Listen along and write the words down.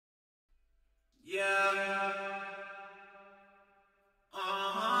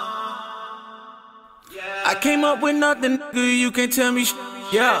I came up with nothing, nigga, you can't tell me shit.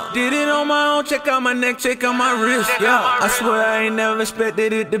 Yeah, did it on my own, check out my neck, check out my wrist. Yeah, I swear I ain't never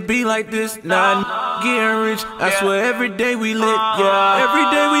expected it to be like this. Nah, getting rich, I swear every day we lit. Yeah, every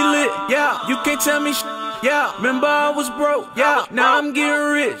day we lit. Yeah, you can't tell me shit. Yeah, remember I was broke. Yeah, now I'm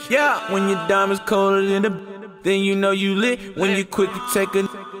getting rich. Yeah, when your diamonds colder than the, then you know you lit. When you quick to take a,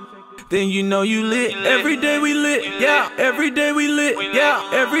 then you know you lit. Every day we lit, yeah. Every day we lit, yeah.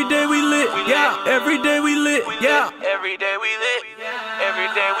 Every day we lit, yeah. Every day we lit, yeah. Every day we lit, every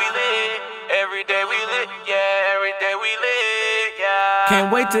day we lit, every day we lit, yeah. Every day we lit, yeah.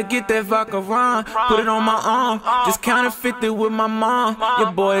 Can't wait to get that vodka run, put it on my arm. Just counterfeit it with my mom,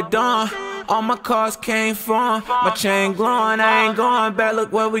 your boy Don. All my cars came from, my chain glowing, I ain't going back,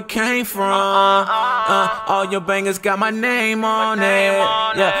 look where we came from. All your bangers got my name on it.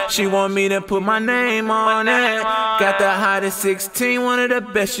 Yeah, she want me to put my name on it. Got the hottest 16, one of the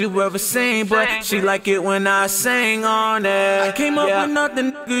best you ever seen, but she like it when I sing on it. I came up with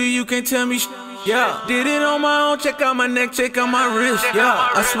nothing, nigga, you can't tell me shit. Yeah, did it on my own, check out my neck, check out my wrist.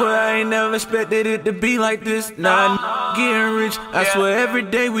 Yeah, I swear I ain't never expected it to be like this. Nah, getting rich, I swear every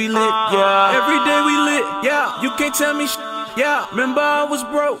day we lit. Yeah, every day we lit. Yeah, you can't tell me shit. Yeah, remember I was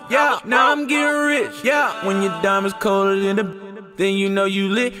broke. Yeah, now I'm getting rich. Yeah, when your diamonds colder than the, then you know you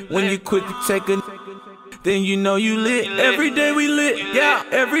lit. When you quick to take a, then you know you lit. Every day we lit, yeah.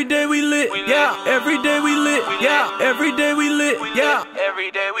 Every day we lit, yeah. Every day we lit, yeah. Every day we lit, yeah. Every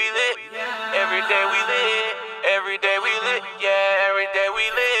day we lit, every day we lit, every day we lit, yeah. Every day we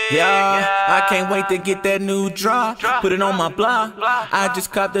lit, yeah. I can't wait to get that new drop, put it on my block. I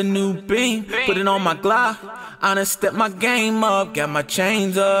just copped a new beam, put it on my Glock. I done stepped my game up, got my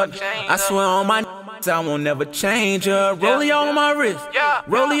chains up. I swear on my I won't never change up. Rollie all on my wrist,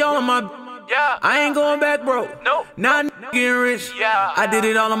 rollie all on my. I ain't going back broke. Now I'm getting rich. I did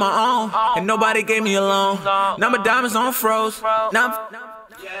it all on my own, and nobody gave me a loan. Now my diamonds on froze. Now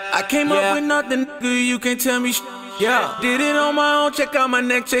I came up with nothing, nigga, you can't tell me shit. Yeah, did it on my own, check out my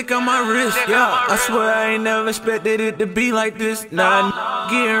neck, check out my wrist. Yeah, I swear I ain't never expected it to be like this. Nah,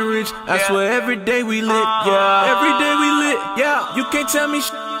 getting rich, I swear every day we lit. Yeah, every day we lit. Yeah, you can't tell me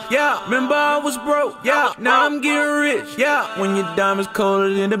shit. Yeah, remember I was broke. Yeah, now I'm getting rich. Yeah, when your diamonds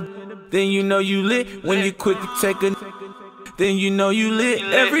colder than the, then you know you lit. When you quick to take a, then you know you lit.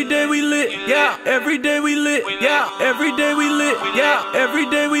 Every day we lit, yeah. Every day we lit, yeah. Every day we lit, yeah. Every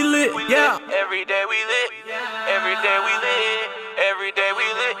day we lit, yeah. Every day we lit, every day we lit, every day we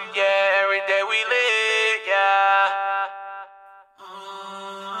lit, yeah. Every day we lit, yeah.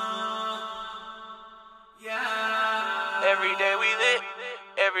 Every day we lit,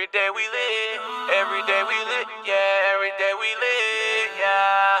 every day we lit, every day we lit, yeah. Every day we